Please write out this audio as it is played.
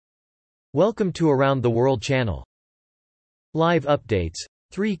Welcome to Around the World channel. Live updates.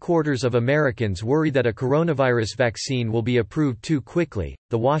 3/4 of Americans worry that a coronavirus vaccine will be approved too quickly,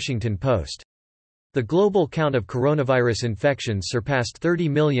 The Washington Post. The global count of coronavirus infections surpassed 30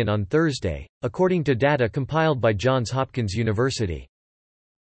 million on Thursday, according to data compiled by Johns Hopkins University.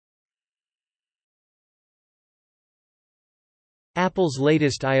 Apple's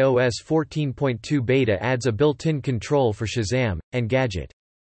latest iOS 14.2 beta adds a built-in control for Shazam, Engadget.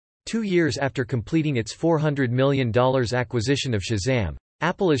 2 years after completing its $400 million acquisition of Shazam,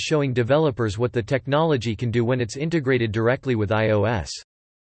 Apple is showing developers what the technology can do when it's integrated directly with iOS.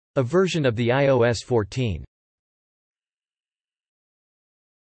 A version of the iOS 14.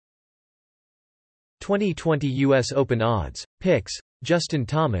 2020 U.S. Open odds, picks, Justin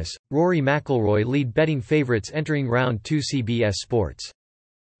Thomas, Rory McIlroy lead betting favorites entering Round 2 CBS Sports.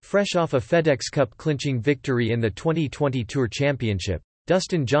 Fresh off a FedEx Cup clinching victory in the 2020 Tour Championship,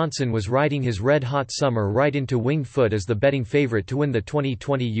 Dustin Johnson was riding his red-hot summer right into winged foot as the betting favorite to win the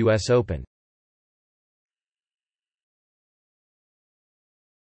 2020 U.S. Open.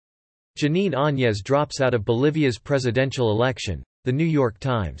 Janine Áñez drops out of Bolivia's presidential election, The New York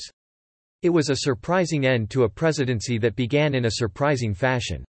Times. It was a surprising end to a presidency that began in a surprising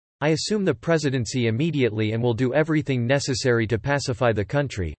fashion. I assume the presidency immediately and will do everything necessary to pacify the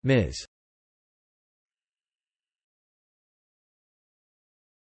country, Ms.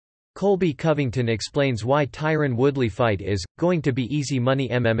 Colby Covington explains why Tyron Woodley fight is going to be easy money.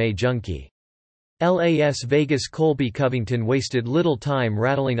 MMA junkie Las Vegas Colby Covington wasted little time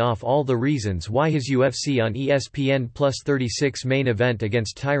rattling off all the reasons why his UFC on ESPN Plus 36 main event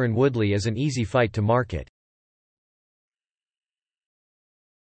against Tyron Woodley is an easy fight to market.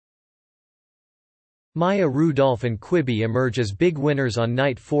 Maya Rudolph and Quibi emerge as big winners on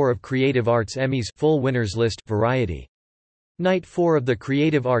Night 4 of Creative Arts Emmys full winners list, Variety. Night 4 of the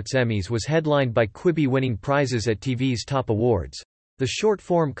Creative Arts Emmys was headlined by Quibi winning prizes at TV's top awards. The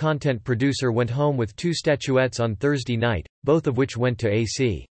short-form content producer went home with 2 statuettes on Thursday night, both of which went to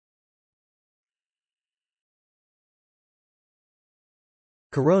AC.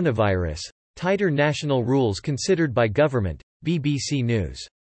 Coronavirus. Tighter national rules considered by government, BBC News.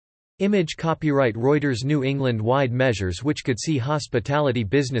 Image copyright Reuters. New England-wide measures which could see hospitality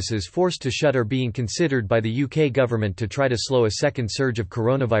businesses forced to shut are being considered by the UK government to try to slow a second surge of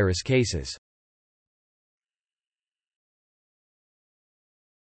coronavirus cases.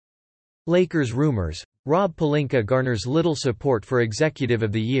 Lakers rumors. Rob Pelinka garners little support for Executive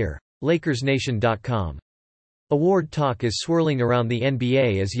of the Year, LakersNation.com. Award talk is swirling around the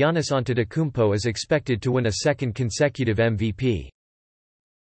NBA as Giannis Antetokounmpo is expected to win a second consecutive MVP.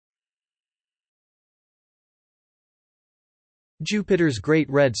 Jupiter's Great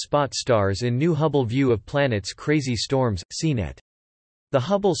Red Spot stars in new Hubble view of planets' crazy storms, CNET. The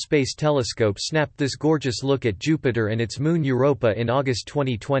Hubble Space Telescope snapped this gorgeous look at Jupiter and its moon Europa in August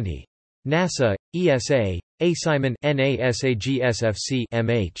 2020. NASA, ESA, A. Simon NASAGSFC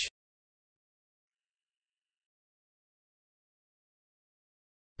MH.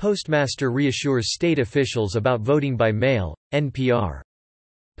 Postmaster reassures state officials about voting by mail, NPR.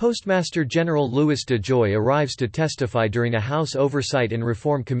 Postmaster General Louis DeJoy arrives to testify during a House Oversight and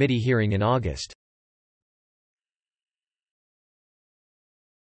Reform Committee hearing in August.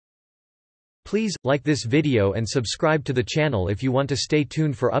 Please, like this video and subscribe to the channel if you want to stay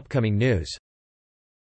tuned for upcoming news.